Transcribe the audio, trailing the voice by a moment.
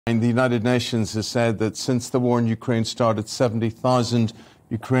The United Nations has said that since the war in Ukraine started, 70,000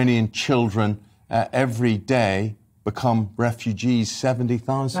 Ukrainian children every day become refugees.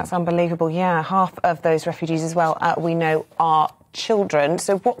 70,000. That's unbelievable. Yeah, half of those refugees as well, we know, are children.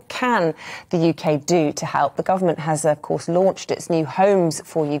 So what can the UK do to help? The government has, of course, launched its new Homes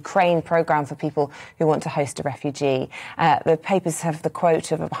for Ukraine programme for people who want to host a refugee. The papers have the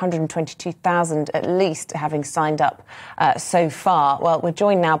quote of 122,000 at least having signed up so far. Well, we're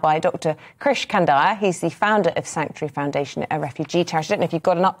joined now by Dr. Krish Kandiah. He's the founder of Sanctuary Foundation, a refugee charity. I don't know if you've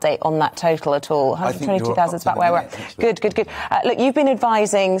got an update on that total at all. 122,000 is about where we're at. Good. Look, you've been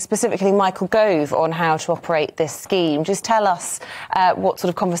advising specifically Michael Gove on how to operate this scheme. Just tell us what sort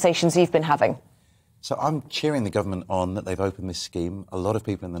of conversations you've been having. So I'm cheering the government on that they've opened this scheme. A lot of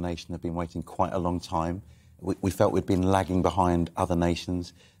people in the nation have been waiting quite a long time. We felt we'd been lagging behind other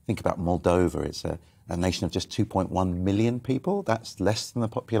nations. Think about Moldova. It's a nation of just 2.1 million people. That's less than the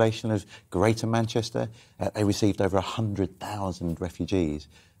population of Greater Manchester. They received over 100,000 refugees,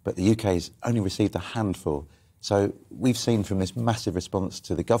 but the UK's only received a handful. So we've seen from this massive response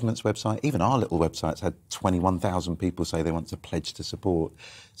to the government's website, even our little website's had 21,000 people say they want to pledge to support.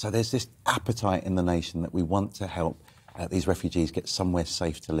 So there's this appetite in the nation that we want to help these refugees get somewhere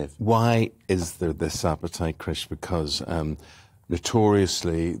safe to live. Why is there this appetite, Krish? Because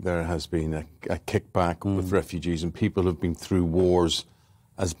notoriously there has been a kickback with refugees, and people have been through wars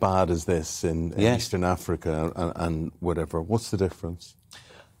as bad as this in Eastern Africa and whatever. What's the difference?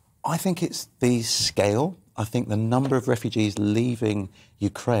 I think it's the scale. I think the number of refugees leaving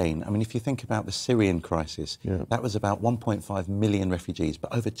Ukraine, I mean, if you think about the Syrian crisis, that was about 1.5 million refugees,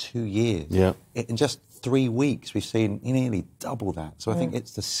 but over 2 years. In just 3 weeks, we've seen nearly double that. So I think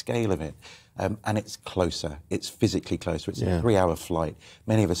it's the scale of it. And it's closer. It's physically closer. It's a 3-hour flight.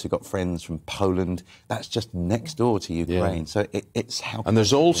 Many of us have got friends from Poland. That's just next door to Ukraine. So it's how... And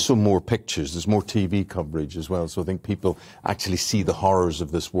there's also more pictures. There's more TV coverage as well. So I think people actually see the horrors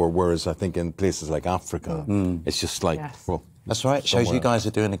of this war, whereas I think in places like Africa, it's just like... Well, that's right. It shows you guys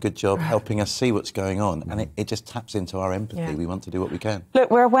are doing a good job helping us see what's going on, and it just taps into our empathy. We want to do what we can. Look,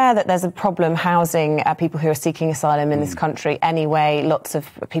 we're aware that there's a problem housing people who are seeking asylum in this country anyway. Lots of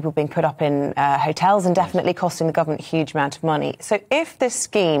people being put up in hotels and definitely costing the government a huge amount of money. So if this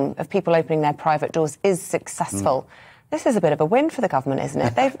scheme of people opening their private doors is successful, this is a bit of a win for the government, isn't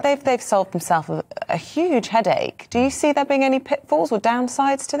it? They've solved themselves a huge headache. Do you see there being any pitfalls or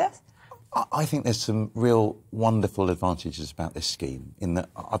downsides to this? I think there's some real wonderful advantages about this scheme in that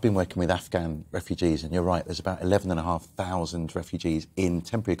I've been working with Afghan refugees, and you're right, there's about 11,500 refugees in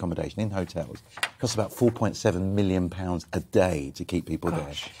temporary accommodation, in hotels. It costs about £4.7 million a day to keep people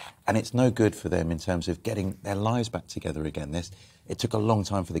there. And it's no good for them in terms of getting their lives back together again. It took a long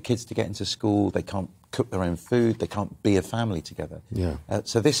time for the kids to get into school. They can't cook their own food. They can't be a family together.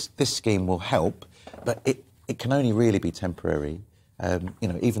 So this scheme will help, but it can only really be temporary. You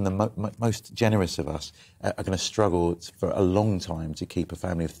know, even the most generous of us are going to struggle for a long time to keep a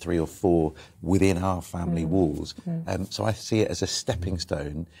family of 3 or 4 within our family walls. So I see it as a stepping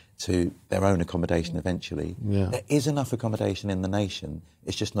stone to their own accommodation eventually. There is enough accommodation in the nation.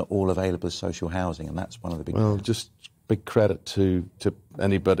 It's just not all available as social housing, and that's one of the big... Well, just big credit to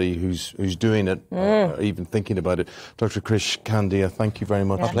anybody who's doing it, or even thinking about it. Dr. Krish Kandiah, thank you very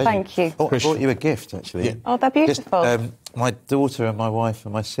much. Thank you. I brought you a gift, actually. Oh, they're beautiful. My daughter and my wife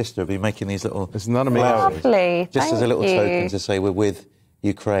and my sister have been making these little... Isn't that amazing? Lovely. Just as a little token to say we're with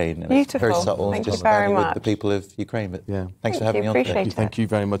Ukraine. And beautiful. It's very subtle. Thank just you very with much. the people of Ukraine. But thanks for having me on today. Appreciate it. Thank you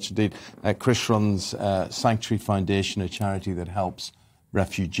very much indeed. Krish runs Sanctuary Foundation, a charity that helps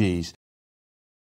refugees.